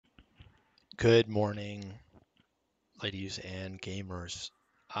Good morning, ladies and gamers.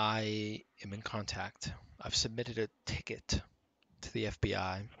 I am in contact. I've submitted a ticket to the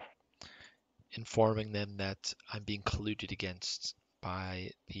FBI informing them that I'm being colluded against by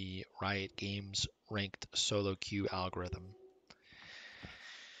the Riot Games ranked solo queue algorithm.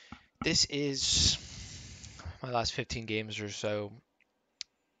 This is my last 15 games or so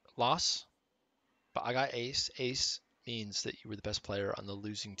loss, but I got ace. Ace means that you were the best player on the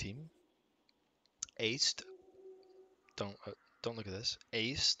losing team. Aced, don't look at this.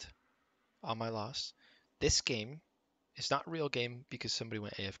 Aced on my loss. This game is not a real game because somebody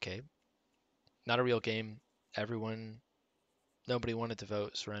went AFK. Not a real game. Nobody wanted to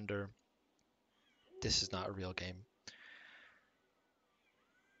vote, surrender. This is not a real game.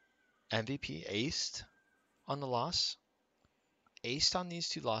 MVP aced on the loss, aced on these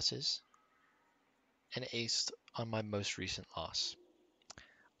two losses, and aced on my most recent loss.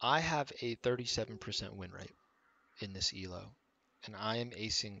 I have a 37% win rate in this ELO, and I am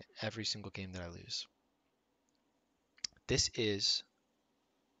acing every single game that I lose. This is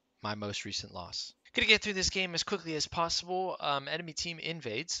my most recent loss. Gonna get through this game as quickly as possible. Enemy team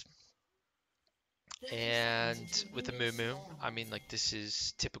invades. And with the Moo, I mean, like, this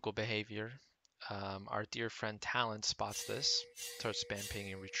is typical behavior. Our dear friend Talon spots this, starts spam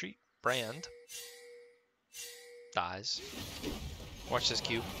pinging retreat. Brand dies. Watch this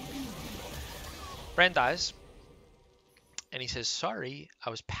cube. Brand dies, and he says, "Sorry, I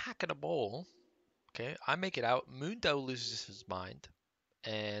was packing a bowl." Okay, I make it out. Mundo loses his mind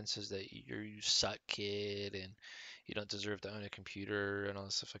and says that you suck, kid, and you don't deserve to own a computer and all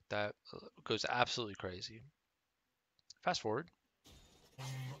this stuff like that. Goes absolutely crazy. Fast forward.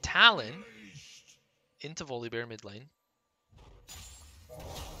 Talon into Volibear mid lane.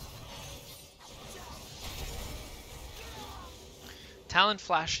 Talon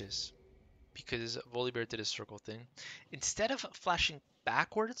flashes because Volibear did his circle thing. Instead of flashing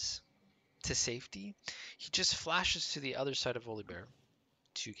backwards to safety, he just flashes to the other side of Volibear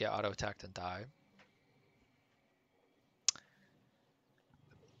to get auto attacked and die.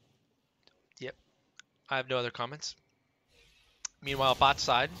 Yep, I have no other comments. Meanwhile, bot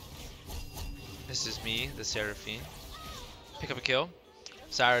side, this is me, the Seraphine. Pick up a kill.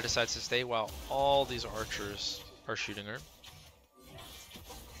 Zyra decides to stay while all these archers are shooting her.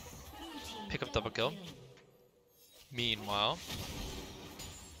 Pick up double kill. Meanwhile,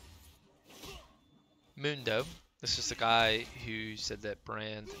 Mundo, this is the guy who said that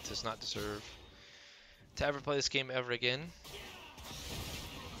Brand does not deserve to ever play this game ever again,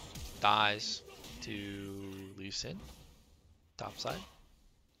 dies to Lee Sin, top side,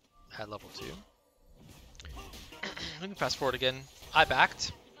 at level 2. We can fast forward again. I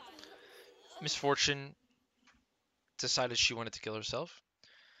backed. Misfortune decided she wanted to kill herself.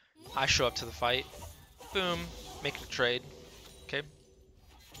 I show up to the fight. Boom. Making a trade. Okay.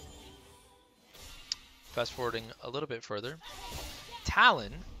 Fast forwarding a little bit further.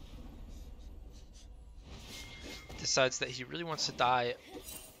 Talon decides that he really wants to die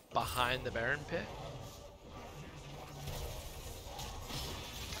behind the Baron pit.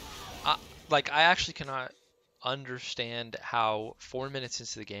 I actually cannot understand how 4 minutes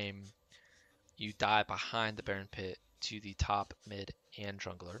into the game you die behind the Baron pit to the top, mid, and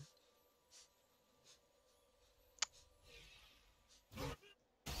jungler.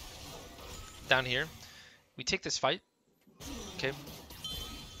 Down here, we take this fight. Okay.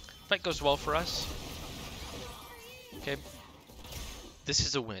 Fight goes well for us. Okay. This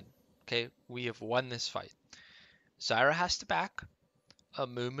is a win. Okay. We have won this fight. Zyra has to back.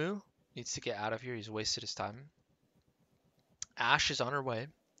 Amumu needs to get out of here. He's wasted his time. Ashe is on her way.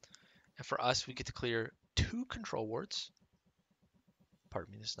 And for us, we get to clear 2 control wards.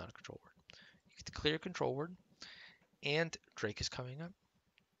 Pardon me, this is not a control ward. You get to clear a control ward. And Drake is coming up.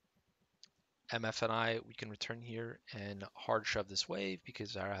 MF and I, we can return here and hard shove this wave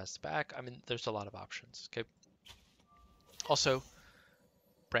because Zyra has to back. I mean, there's a lot of options. Okay. Also,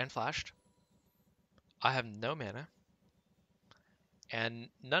 Brand flashed. I have no mana. And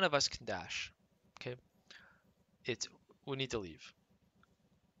none of us can dash. Okay. We need to leave.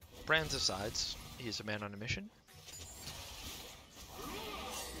 Brand decides he's a man on a mission.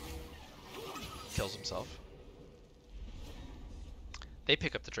 Kills himself. They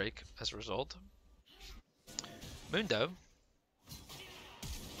pick up the Drake as a result. Mundo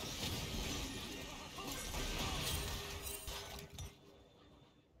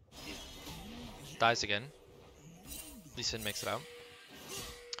dies again. Lee Sin makes it out.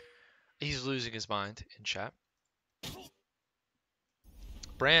 He's losing his mind in chat.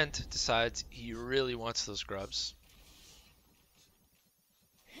 Brand decides he really wants those grubs.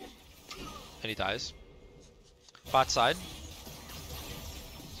 And he dies. Bot side.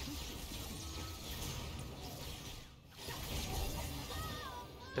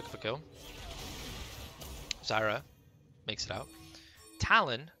 Pick up a kill. Zyra makes it out.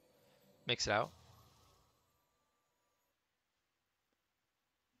 Talon makes it out.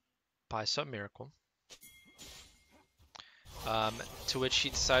 By some miracle. To which he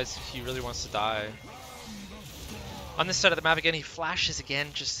decides he really wants to die. On this side of the map again, he flashes again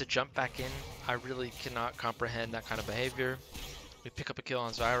just to jump back in. I really cannot comprehend that kind of behavior. We pick up a kill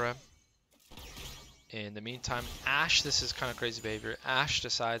on Zyra. In the meantime, Ashe, this is kind of crazy behavior. Ashe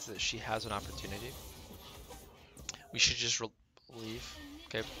decides that she has an opportunity. We should just leave.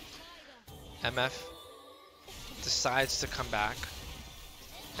 Okay. MF decides to come back.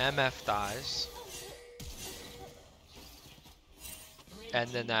 MF dies. And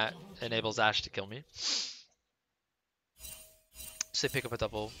then that enables Ashe to kill me. So they pick up a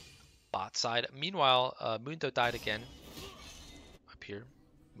double bot side. Meanwhile, Mundo died again. Up here.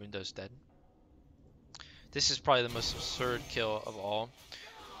 Mundo's dead. This is probably the most absurd kill of all.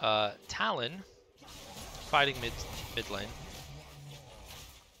 Talon, fighting mid lane,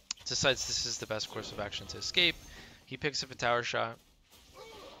 decides this is the best course of action to escape. He picks up a tower shot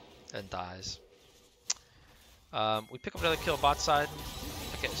and dies. We pick up another kill bot side.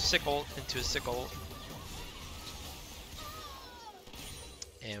 Okay, sickle into a sickle.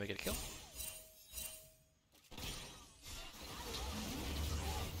 And we get a kill.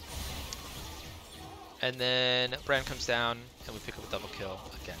 And then Brand comes down and we pick up a double kill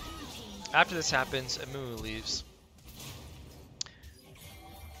again. After this happens, Amumu leaves.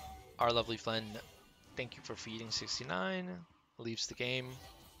 Our lovely friend, thank you for feeding 69, leaves the game.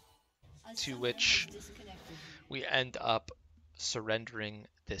 To which we end up surrendering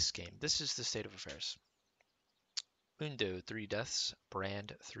this game. This is the state of affairs. Mundo, 3 deaths.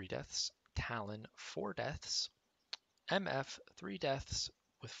 Brand, 3 deaths. Talon, 4 deaths. MF, 3 deaths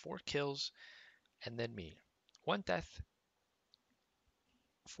with 4 kills. And then me. 1 death,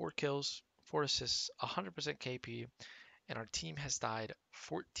 4 kills, 4 assists, 100% KP. And our team has died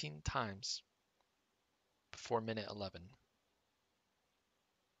 14 times before minute 11.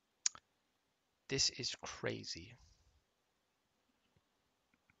 This is crazy.